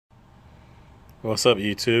What's up,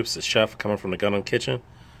 YouTube? It's the chef coming from the Gundam Kitchen.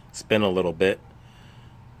 It's been a little bit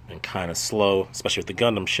and kind of slow, especially with the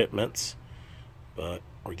Gundam shipments, but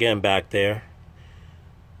we're getting back there.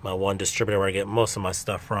 My one distributor where I get most of my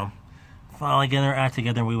stuff from finally getting their act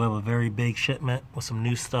together. We will have a very big shipment with some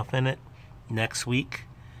new stuff in it next week,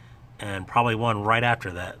 and probably one right after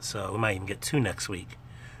that, so we might even get two next week,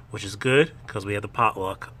 which is good because we have the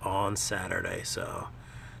potluck on Saturday, so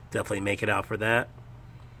definitely make it out for that.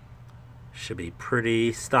 Should be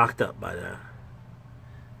pretty stocked up by then.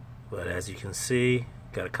 But as you can see,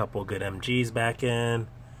 got a couple good MGs back in.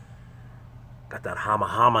 Got that hama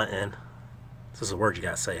hama in. This is a word you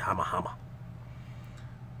gotta say, hama hama.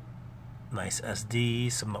 Nice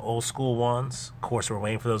SDs, some of the old school ones. Of course, we're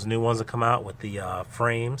waiting for those new ones to come out with the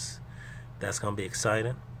frames. That's gonna be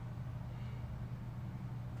exciting.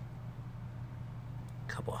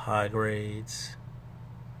 Couple high grades.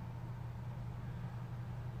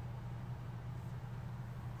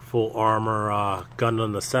 Full armor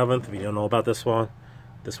Gundam the 7th. If you don't know about this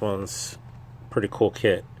one's pretty cool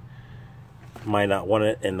kit. Might not want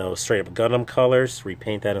it in those straight up Gundam colors.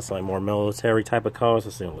 Repaint that in some more military type of colors.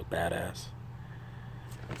 It's gonna look badass.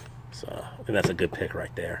 So I think that's a good pick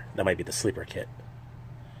right there. That might be the sleeper kit.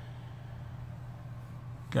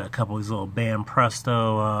 Got a couple of these little Bam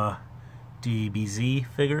Presto DBZ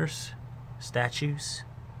figures, statues.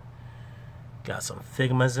 Got some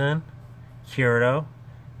Figmas in, Kirito,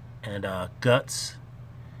 and guts.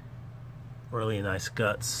 Really nice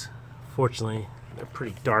guts. Fortunately, they're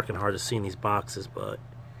pretty dark and hard to see in these boxes, but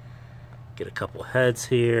get a couple heads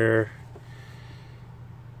here.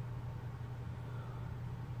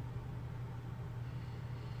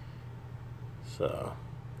 So,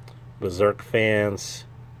 Berserk fans,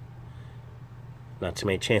 not too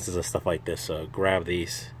many chances of stuff like this, so grab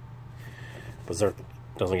these. Berserk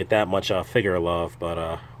doesn't get that much figure love,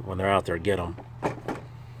 but when they're out there, get them.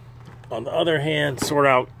 On the other hand, Sword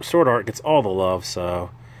Art gets all the love, so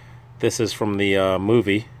this is from the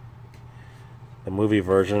movie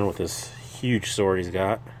version with this huge sword he's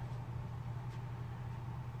got.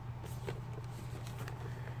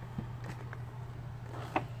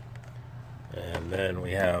 And then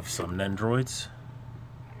we have some Nendoroids.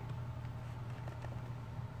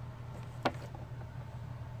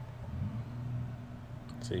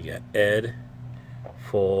 So you got Ed,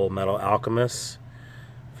 Full Metal Alchemist.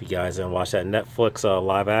 If you guys didn't watch that Netflix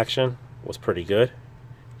live action, it was pretty good.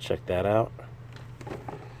 Check that out.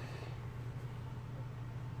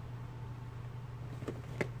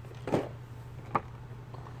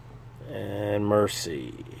 And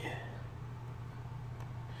Mercy.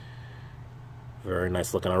 Very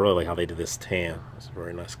nice looking. I really like how they did this tan. It's a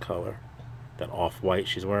very nice color. That off-white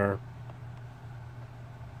she's wearing.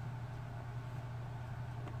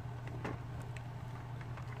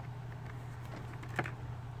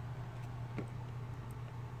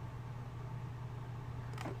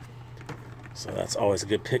 So that's always a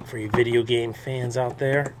good pick for you video game fans out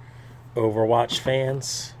there. Overwatch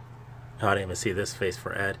fans. Oh, I didn't even see this face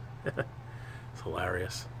for Ed. It's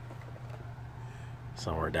hilarious.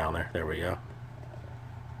 Somewhere down there. There we go.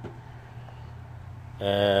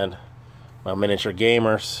 And my miniature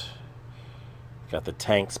gamers. Got the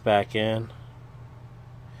tanks back in.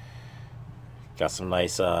 Got some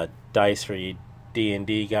nice dice for you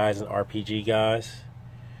D&D guys and RPG guys.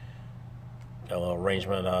 Got a little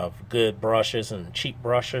arrangement of good brushes and cheap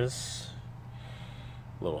brushes.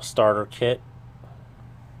 Little starter kit.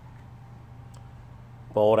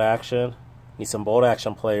 Bold action. Need some bold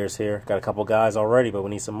action players here. Got a couple guys already, but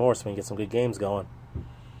we need some more so we can get some good games going.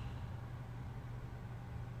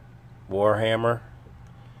 Warhammer.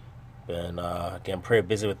 Been getting pretty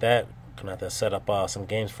busy with that. Gonna have to set up some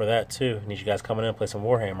games for that too. Need you guys coming in and play some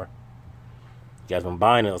Warhammer. You guys been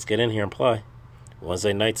buying it. Let's get in here and play.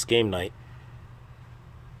 Wednesday night's game night.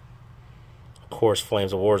 Of course,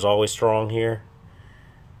 Flames of War is always strong here.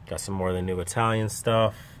 Got some more of the new Italian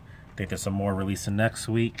stuff. I think there's some more releasing next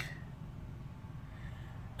week.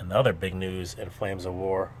 And the other big news in Flames of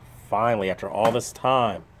War, finally, after all this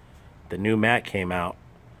time, the new mat came out.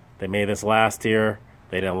 They made this last year.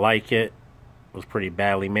 They didn't like it. It was pretty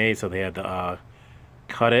badly made, so they had to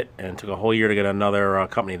cut it, and it took a whole year to get another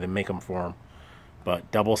company to make them for them. But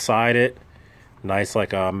double-sided, nice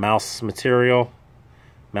like a mouse material,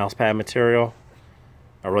 mouse pad material.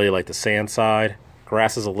 I really like the sand side.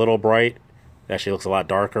 Grass is a little bright. It actually looks a lot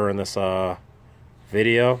darker in this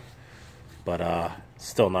video, but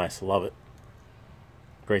still nice. Love it.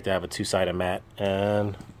 Great to have a two-sided mat.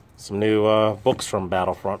 And some new books from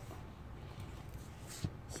Battlefront.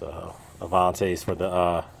 So Avantes for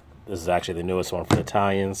the this is actually the newest one for the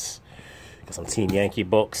Italians. Got some Team Yankee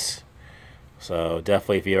books. So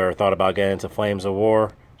definitely, if you ever thought about getting into Flames of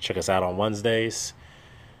War, check us out on Wednesdays.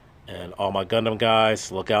 And all my Gundam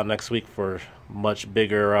guys, look out next week for much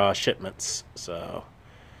bigger shipments. So,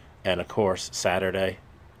 and of course, Saturday,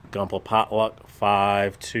 Gunpla Potluck,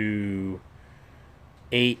 5 to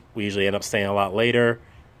 8. We usually end up staying a lot later.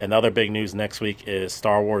 And the other big news next week is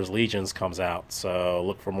Star Wars Legions comes out. So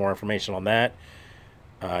look for more information on that.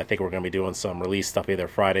 I think we're going to be doing some release stuff either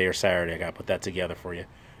Friday or Saturday. I got to put that together for you.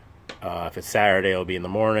 If it's Saturday, it'll be in the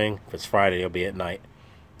morning. If it's Friday, it'll be at night.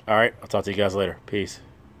 All right, I'll talk to you guys later. Peace.